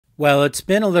Well, it's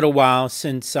been a little while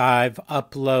since I've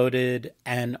uploaded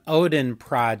an Odin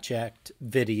Project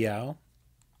video.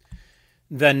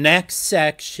 The next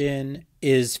section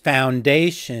is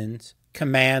Foundations,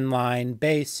 Command Line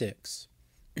Basics.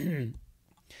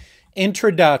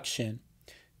 Introduction.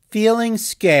 Feeling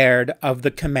scared of the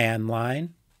command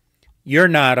line? You're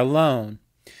not alone.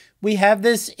 We have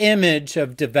this image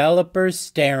of developers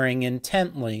staring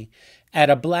intently at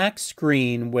a black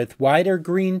screen with white or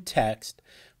green text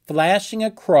flashing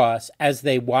across as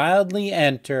they wildly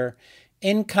enter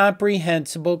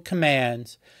incomprehensible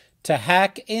commands to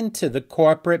hack into the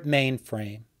corporate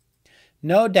mainframe.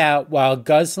 No doubt while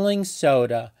guzzling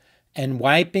soda and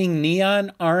wiping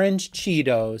neon orange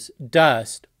Cheetos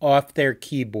dust off their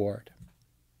keyboard.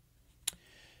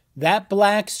 That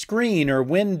black screen or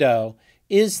window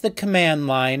is the command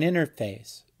line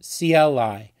interface,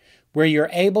 CLI, where you're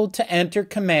able to enter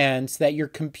commands that your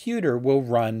computer will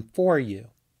run for you.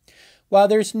 While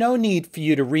there's no need for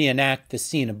you to reenact the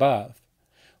scene above,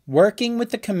 working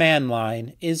with the command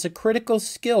line is a critical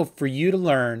skill for you to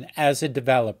learn as a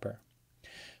developer.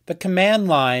 The command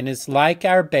line is like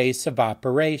our base of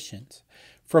operations,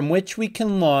 from which we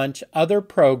can launch other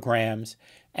programs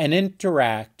and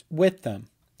interact with them.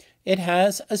 It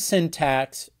has a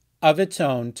syntax of its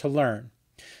own to learn.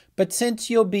 But since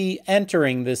you'll be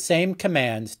entering the same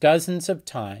commands dozens of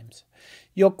times,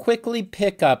 you'll quickly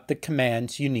pick up the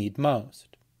commands you need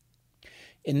most.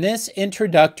 In this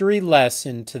introductory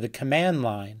lesson to the command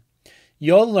line,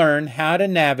 you'll learn how to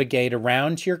navigate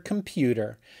around your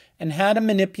computer and how to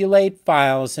manipulate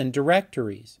files and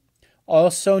directories,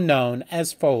 also known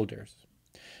as folders,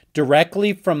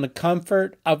 directly from the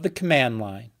comfort of the command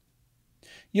line.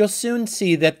 You'll soon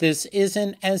see that this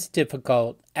isn't as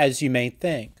difficult as you may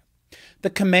think. The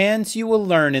commands you will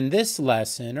learn in this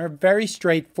lesson are very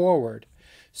straightforward,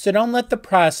 so don't let the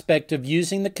prospect of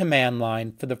using the command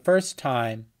line for the first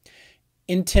time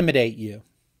intimidate you.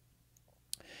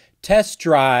 Test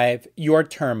drive your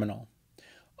terminal.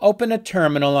 Open a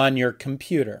terminal on your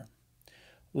computer.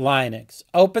 Linux.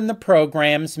 Open the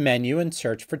Programs menu and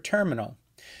search for Terminal.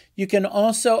 You can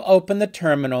also open the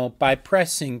terminal by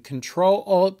pressing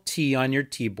Ctrl-Alt-T on your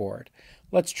keyboard.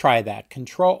 Let's try that.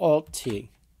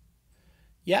 Ctrl-Alt-T.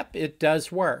 Yep, it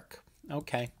does work.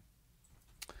 Okay.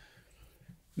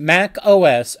 Mac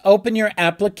OS. Open your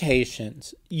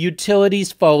Applications,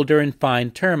 Utilities folder and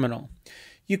find Terminal.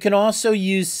 You can also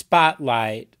use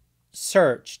Spotlight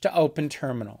Search to open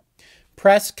Terminal.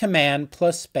 Press Command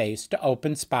plus Space to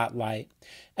open Spotlight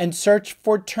and search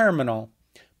for Terminal.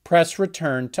 Press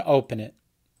Return to open it.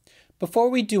 Before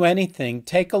we do anything,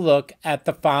 take a look at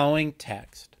the following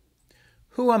text.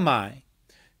 Who am I?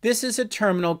 This is a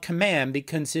terminal command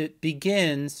because it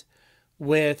begins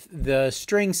with the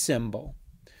string symbol,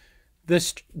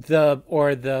 the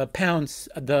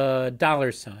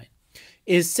dollar sign,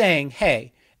 is saying,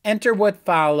 hey, enter what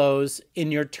follows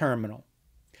in your terminal.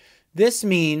 This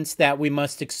means that we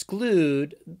must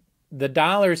exclude the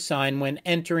dollar sign when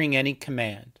entering any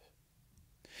command.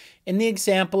 In the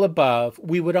example above,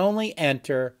 we would only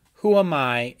enter who am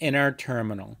I in our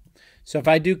terminal. So if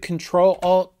I do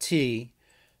Ctrl-Alt-T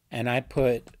and I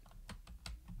put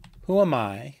who am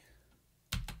I?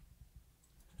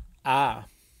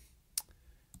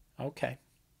 Okay.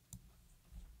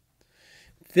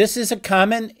 This is a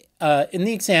common, in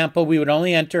the example, we would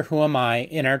only enter who am I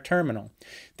in our terminal.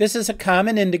 This is a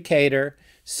common indicator,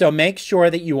 so make sure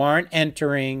that you aren't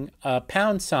entering a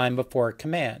pound sign before a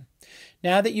command.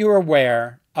 Now that you're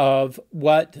aware of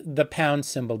what the pound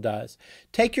symbol does,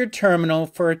 take your terminal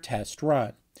for a test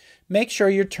run. Make sure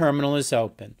your terminal is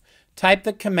open. Type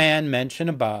the command mentioned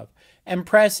above and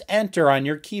press Enter on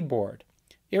your keyboard.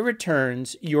 It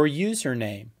returns your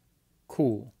username.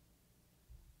 Cool.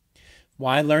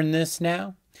 Why learn this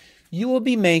now? You will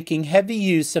be making heavy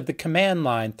use of the command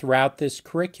line throughout this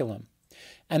curriculum,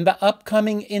 and the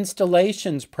upcoming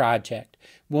installations project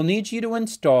will need you to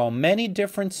install many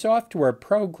different software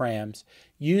programs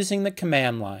using the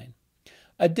command line.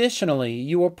 Additionally,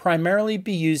 you will primarily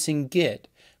be using Git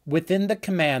within the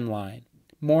command line.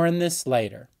 More on this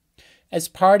later. As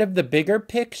part of the bigger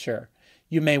picture,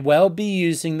 you may well be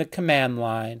using the command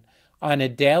line on a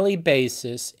daily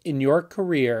basis in your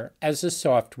career as a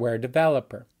software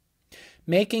developer,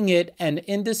 making it an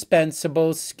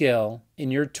indispensable skill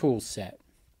in your tool set.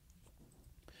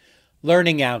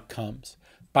 Learning outcomes.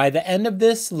 By the end of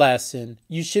this lesson,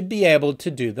 you should be able to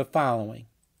do the following.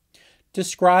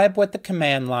 Describe what the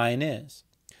command line is.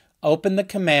 Open the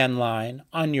command line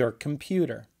on your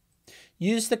computer.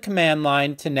 Use the command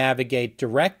line to navigate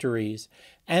directories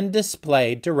and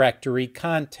display directory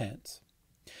contents.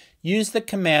 Use the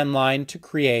command line to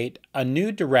create a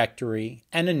new directory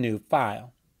and a new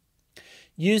file.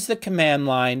 Use the command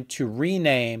line to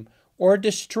rename or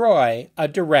destroy a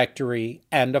directory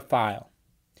and a file.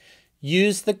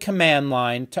 Use the command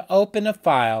line to open a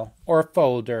file or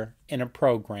folder in a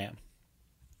program.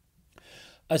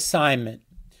 Assignment.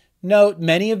 Note,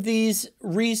 many of these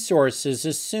resources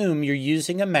assume you're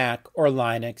using a Mac or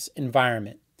Linux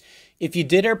environment. If you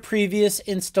did our previous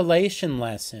installation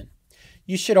lesson,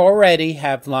 you should already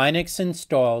have Linux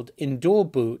installed in dual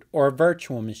boot or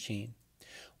virtual machine,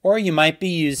 or you might be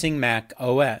using Mac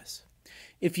OS.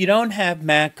 If you don't have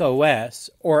Mac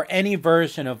OS or any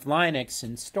version of Linux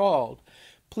installed,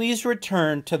 please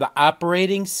return to the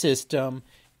Operating System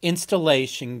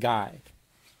Installation Guide.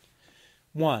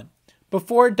 1.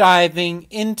 Before diving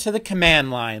into the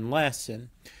command line lesson,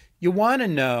 you want to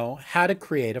know how to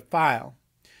create a file.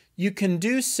 You can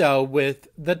do so with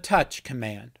the touch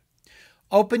command.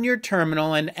 Open your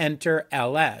terminal and enter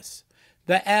ls.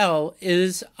 The L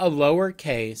is a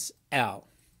lowercase l.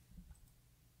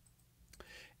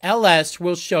 ls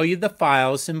will show you the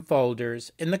files and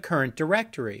folders in the current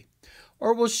directory,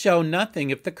 or will show nothing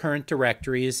if the current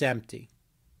directory is empty.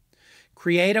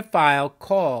 Create a file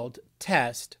called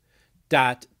test.txt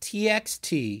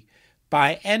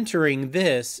by entering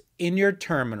this in your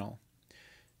terminal.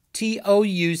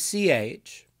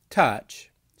 touch,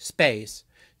 touch, space,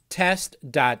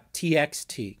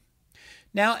 test.txt.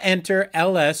 Now enter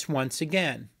ls once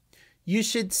again. You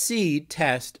should see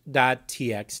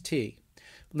test.txt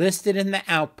listed in the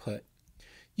output.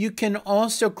 You can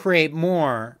also create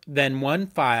more than one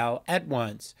file at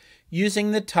once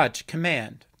using the touch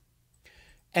command.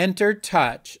 Enter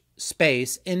touch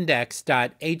space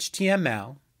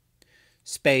index.html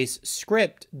space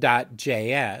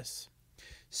script.js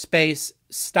space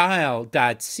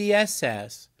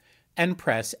style.css and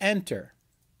press enter.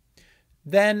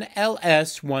 Then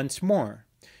ls once more.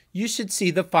 You should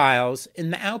see the files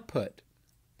in the output.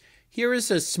 Here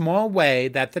is a small way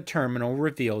that the terminal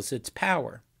reveals its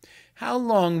power. How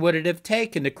long would it have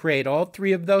taken to create all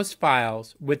three of those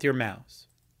files with your mouse?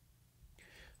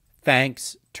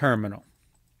 Thanks, terminal.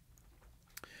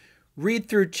 Read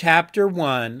through Chapter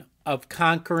 1 of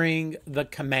Conquering the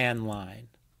Command Line.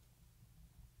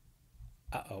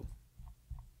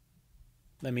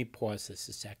 Let me pause this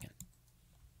a second.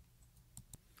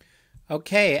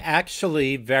 Okay,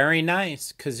 actually very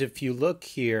nice, because if you look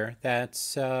here,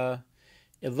 that's it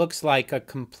looks like a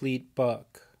complete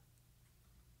book.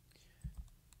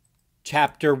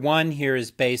 Chapter 1 here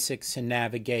is basics and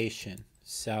navigation,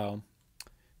 so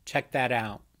check that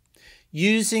out.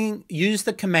 Use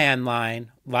the command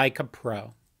line like a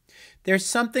pro. There's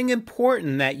something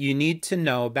important that you need to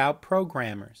know about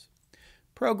programmers.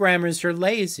 Programmers are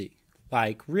lazy,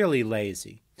 like really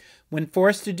lazy. When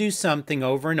forced to do something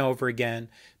over and over again,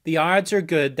 the odds are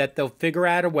good that they'll figure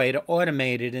out a way to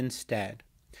automate it instead.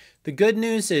 The good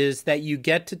news is that you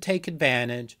get to take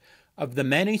advantage of the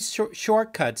many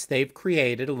shortcuts they've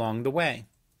created along the way.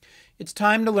 It's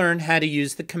time to learn how to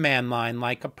use the command line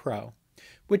like a pro,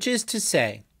 which is to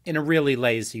say, in a really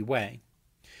lazy way.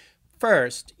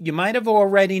 First, you might have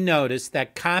already noticed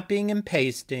that copying and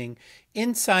pasting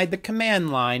inside the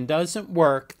command line doesn't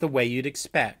work the way you'd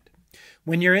expect.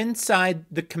 When you're inside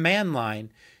the command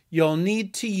line, you'll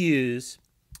need to use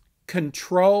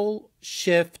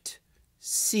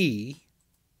Control-Shift-C,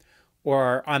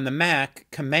 or on the Mac,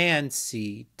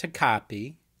 Command-C to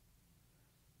copy.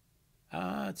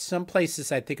 Some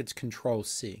places I think it's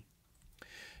Control-C.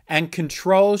 And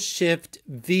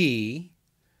Control-Shift-V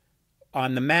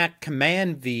on the Mac,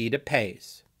 Command-V to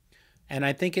paste. And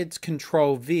I think it's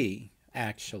Control-V,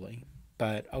 actually,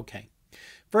 but okay.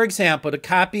 For example, to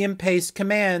copy and paste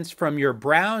commands from your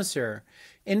browser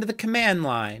into the command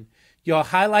line, you'll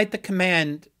highlight the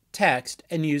command text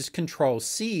and use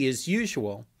Control-C as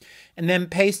usual, and then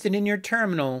paste it in your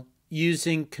terminal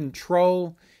using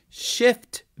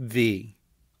Control-Shift-V.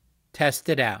 Test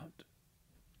it out.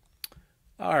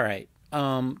 All right.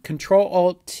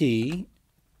 Control-Alt-T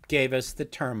gave us the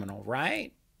terminal,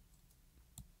 right?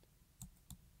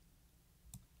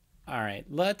 All right.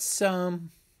 Let's see.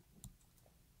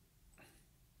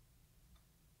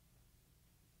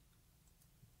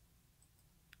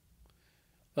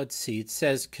 It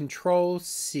says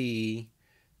Control-C,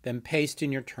 then paste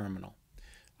in your terminal.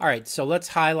 All right. So let's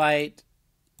highlight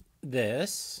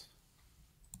this,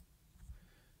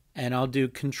 and I'll do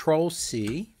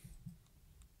Control-C.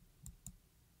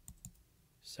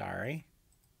 Sorry.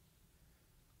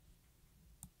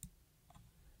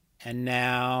 And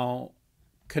now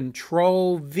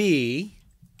Control-V.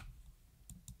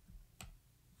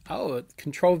 Oh,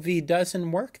 Control V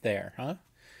doesn't work there, huh?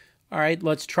 All right,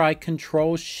 let's try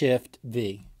Control Shift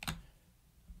V.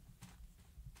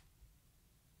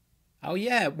 Oh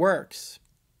yeah, it works.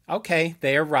 Okay,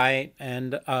 they're right,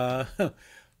 and I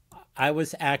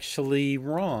was actually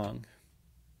wrong.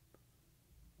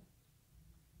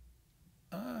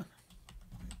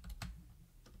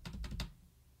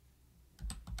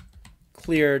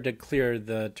 Clear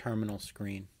the terminal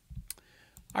screen.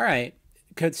 All right,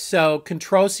 so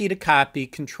Control C to copy,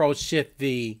 Control Shift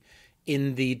V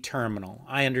in the terminal.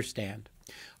 I understand.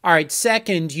 All right,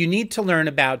 second, you need to learn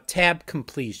about tab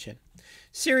completion.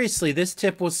 Seriously, this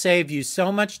tip will save you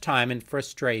so much time and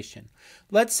frustration.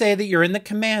 Let's say that you're in the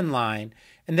command line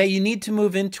and that you need to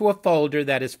move into a folder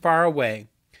that is far away.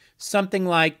 Something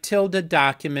like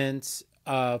 ~documents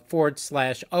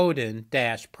 /Odin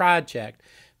Project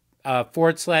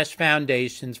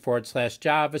 /foundations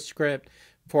 /JavaScript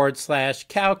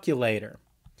 /calculator.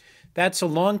 That's a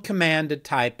long command to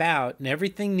type out, and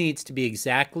everything needs to be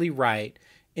exactly right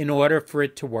in order for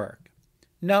it to work.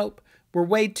 Nope, we're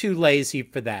way too lazy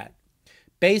for that.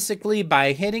 Basically,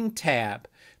 by hitting Tab,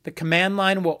 the command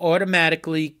line will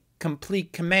automatically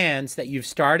complete commands that you've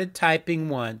started typing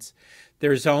once.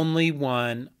 There's only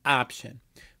one option.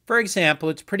 For example,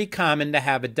 it's pretty common to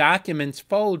have a Documents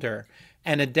folder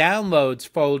and a Downloads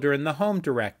folder in the home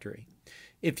directory.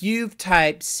 If you've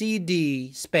typed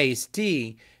CD space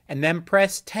D and then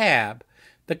press Tab,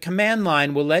 the command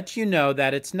line will let you know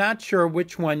that it's not sure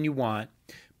which one you want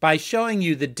by showing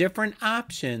you the different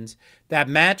options that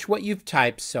match what you've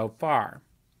typed so far.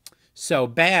 So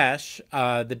bash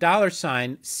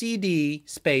the $CD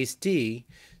space D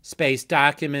space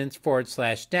documents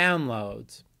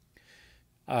 /downloads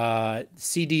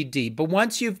CDD. But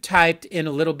once you've typed in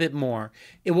a little bit more,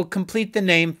 it will complete the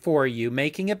name for you,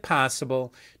 making it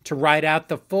possible to write out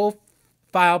the full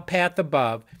file path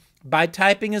above by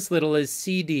typing as little as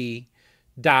CD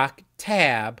doc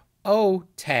tab O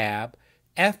tab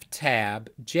F tab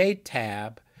J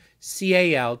tab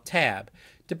CAL tab,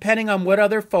 depending on what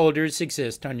other folders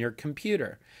exist on your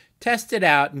computer. Test it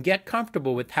out and get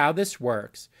comfortable with how this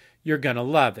works. You're going to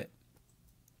love it.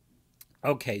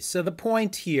 Okay, so the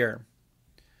point here,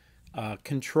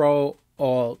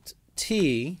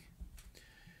 Control-Alt-T,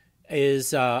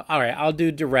 is, all right, I'll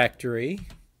do directory.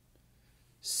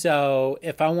 So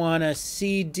if I want a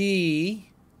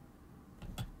CD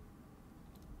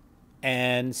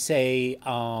and say,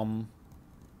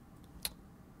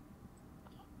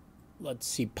 let's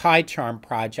see, PyCharm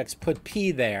projects, put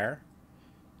P there.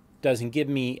 Doesn't give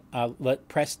me,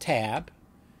 press Tab.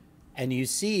 And you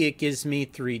see it gives me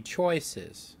 3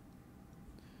 choices.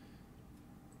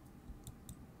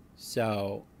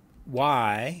 So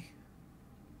Y,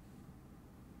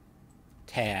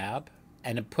 Tab,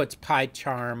 and it puts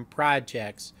PyCharm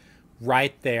projects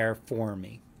right there for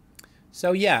me.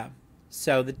 So yeah,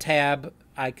 so the tab,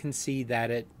 I can see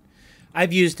that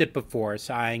I've used it before,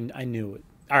 so I knew it.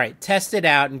 All right, test it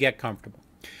out and get comfortable.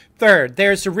 Third,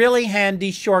 there's a really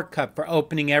handy shortcut for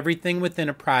opening everything within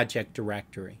a project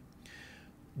directory.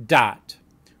 Dot.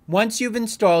 Once you've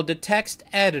installed a text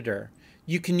editor,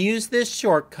 you can use this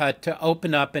shortcut to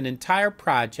open up an entire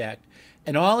project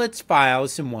and all its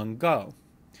files in one go.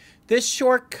 This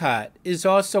shortcut is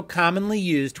also commonly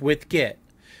used with Git.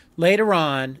 Later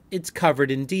on, it's covered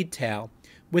in detail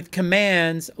with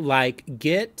commands like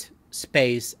git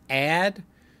space add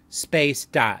space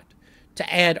dot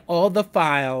to add all the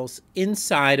files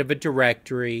inside of a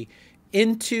directory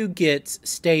into Git's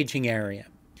staging area.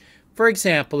 For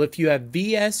example, if you have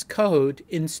VS Code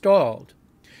installed,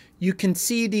 you can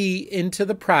cd into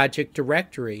the project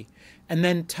directory and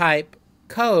then type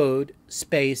code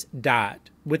space dot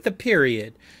with a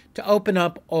period to open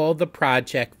up all the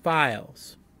project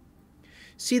files.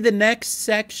 See the next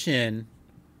section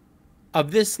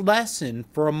of this lesson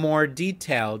for a more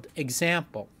detailed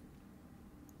example.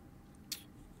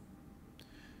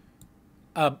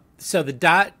 So the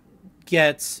dot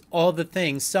gets all the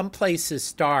things. Some places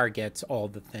star gets all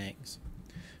the things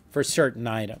for certain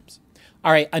items.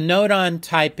 All right, a note on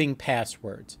typing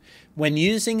passwords. When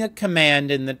using a command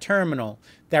in the terminal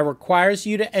that requires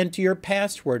you to enter your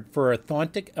password for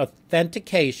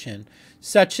authentication,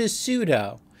 such as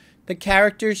sudo, the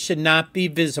characters should not be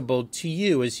visible to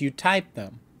you as you type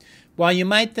them. While you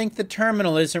might think the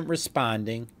terminal isn't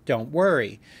responding, don't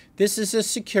worry. This is a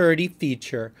security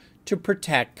feature to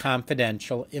protect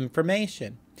confidential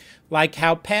information, like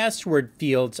how password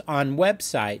fields on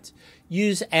websites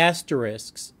use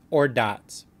asterisks or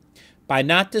dots. By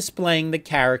not displaying the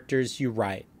characters you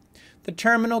write, the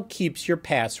terminal keeps your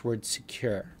password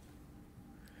secure.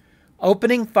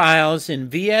 Opening files in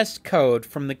VS Code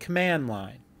from the command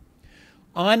line.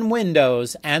 On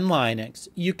Windows and Linux,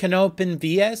 you can open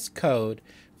VS Code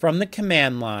from the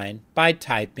command line by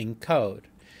typing code.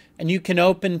 And you can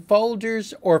open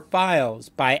folders or files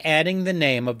by adding the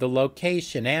name of the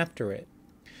location after it.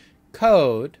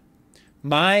 Code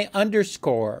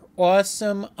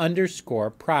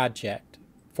my_awesome_project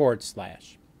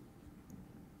 /.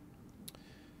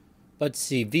 Let's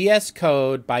see, VS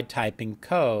Code by typing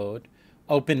code.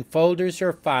 Open folders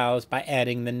or files by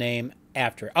adding the name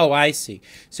after it. Oh, I see.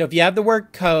 So if you have the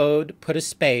word code, put a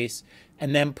space,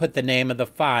 and then put the name of the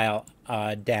file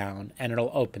down, and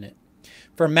it'll open it.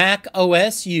 For Mac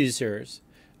OS users,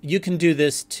 you can do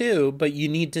this too, but you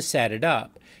need to set it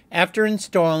up. After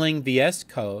installing VS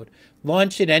Code,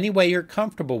 launch it any way you're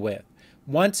comfortable with.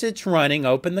 Once it's running,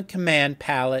 open the command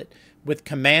palette with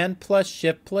Command plus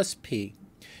Shift plus P.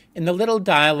 In the little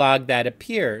dialog that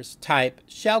appears, type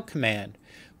Shell Command.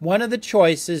 One of the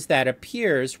choices that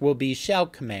appears will be Shell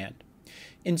Command.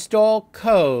 Install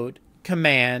Code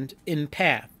Command in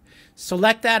Path.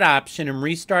 Select that option and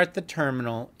restart the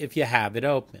terminal if you have it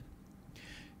open.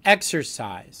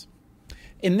 Exercise.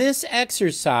 In this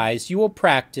exercise, you will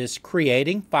practice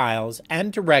creating files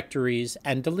and directories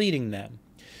and deleting them.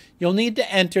 You'll need to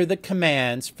enter the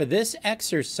commands for this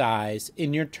exercise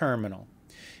in your terminal.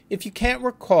 If you can't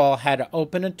recall how to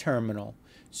open a terminal,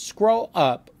 scroll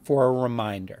up for a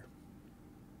reminder.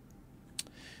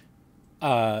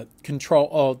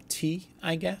 Control-Alt-T,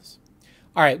 I guess.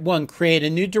 All right, 1. Create a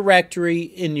new directory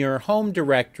in your home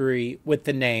directory with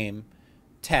the name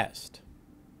test.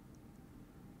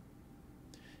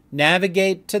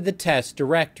 Navigate to the test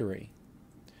directory.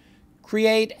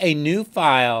 Create a new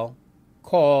file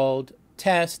called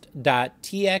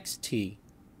test.txt.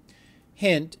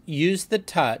 Hint, use the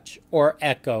touch or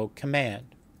echo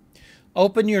command.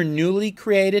 Open your newly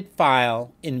created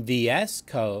file in VS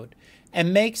Code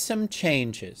and make some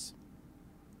changes.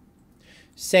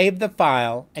 Save the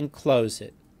file and close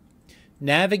it.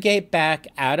 Navigate back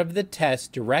out of the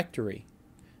test directory.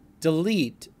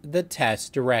 Delete the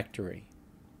test directory.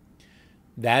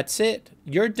 That's it.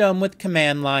 You're done with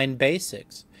command line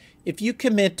basics. If you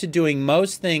commit to doing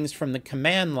most things from the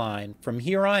command line from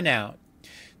here on out,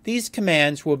 these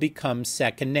commands will become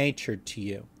second nature to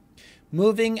you.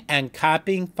 Moving and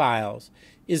copying files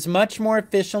is much more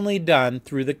efficiently done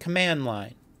through the command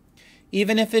line,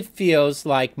 even if it feels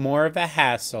like more of a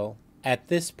hassle at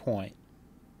this point.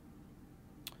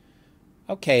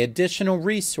 Okay, additional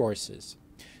resources.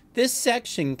 This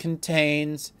section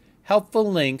contains helpful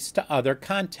links to other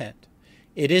content.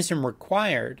 It isn't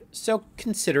required, so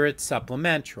consider it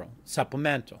supplemental.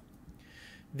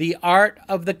 The Art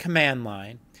of the Command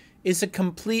Line is a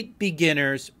complete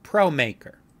beginner's pro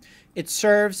maker. It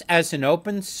serves as an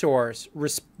open source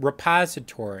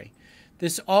repository.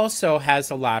 This also has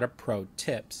a lot of pro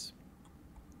tips.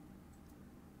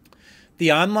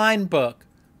 The online book,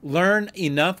 Learn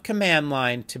Enough Command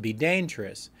Line to Be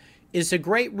Dangerous, is a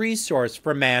great resource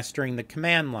for mastering the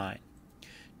command line.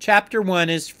 Chapter 1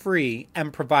 is free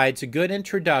and provides a good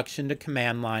introduction to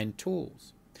command line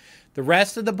tools. The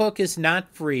rest of the book is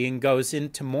not free and goes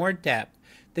into more depth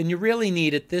than you really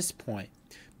need at this point,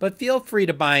 but feel free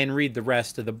to buy and read the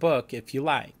rest of the book if you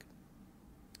like.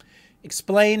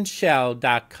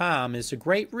 ExplainedShell.com is a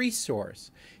great resource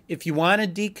if you want to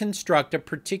deconstruct a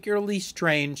particularly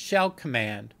strange shell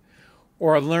command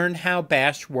or learn how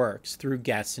Bash works through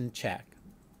guess and check.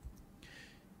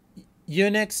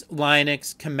 Unix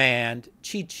Linux Command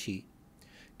Cheat Sheet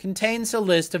contains a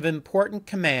list of important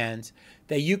commands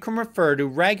that you can refer to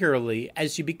regularly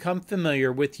as you become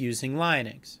familiar with using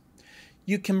Linux.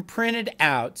 You can print it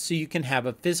out so you can have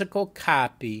a physical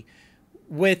copy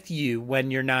with you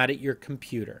when you're not at your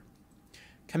computer.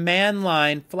 Command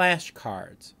Line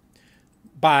Flashcards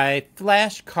by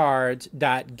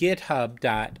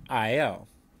flashcards.github.io.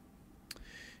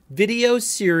 Video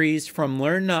series from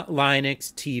Learn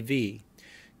Linux TV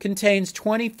contains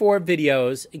 24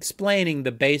 videos explaining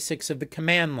the basics of the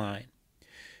command line.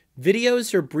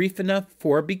 Videos are brief enough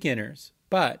for beginners,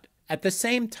 but at the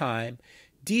same time,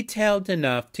 detailed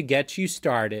enough to get you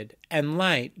started and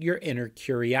light your inner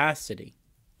curiosity.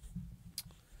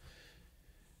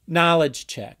 Knowledge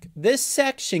check. This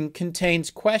section contains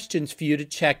questions for you to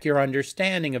check your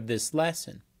understanding of this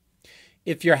lesson.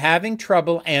 If you're having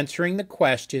trouble answering the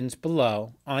questions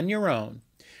below on your own,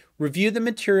 review the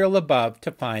material above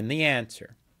to find the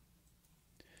answer.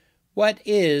 What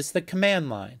is the command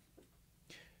line?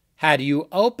 How do you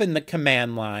open the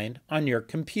command line on your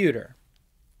computer?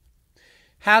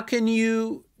 How can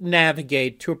you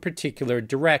navigate to a particular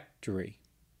directory?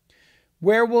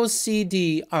 Where will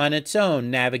CD on its own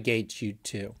navigate you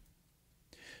to?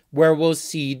 Where will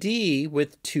CD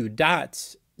with 2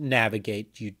 dots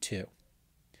navigate you to?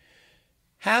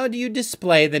 How do you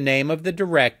display the name of the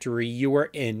directory you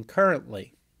are in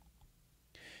currently?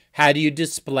 How do you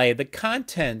display the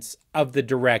contents of the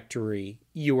directory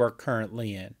you are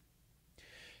currently in?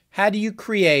 How do you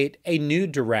create a new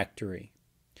directory?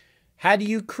 How do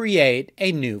you create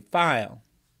a new file?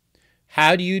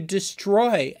 How do you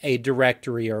destroy a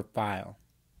directory or file?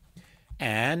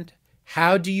 And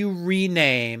how do you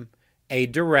rename a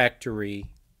directory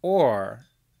or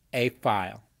a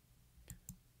file?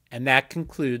 And that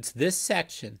concludes this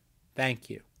section. Thank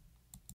you.